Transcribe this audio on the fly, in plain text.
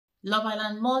Love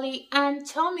Island Molly and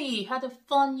Tommy had a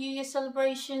fun New Year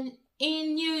celebration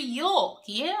in New York.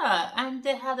 Yeah, and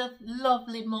they had a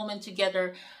lovely moment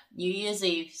together. New Year's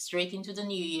Eve, straight into the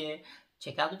new year.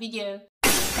 Check out the video.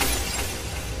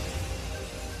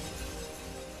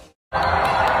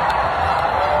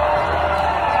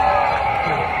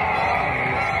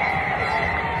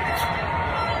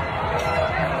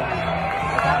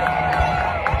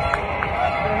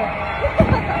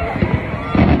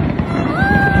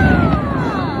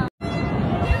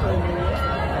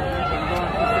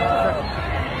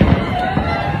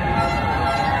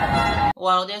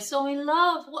 Wow, they're so in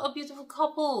love. What a beautiful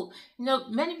couple. You know,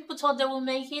 many people thought they will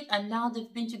make it and now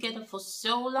they've been together for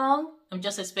so long. I'm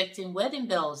just expecting wedding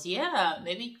bells. Yeah,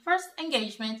 maybe first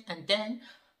engagement and then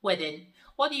wedding.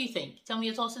 What do you think? Tell me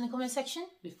your thoughts in the comment section.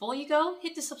 Before you go,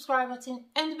 hit the subscribe button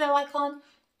and the bell icon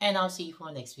and I'll see you for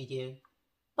my next video.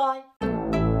 Bye.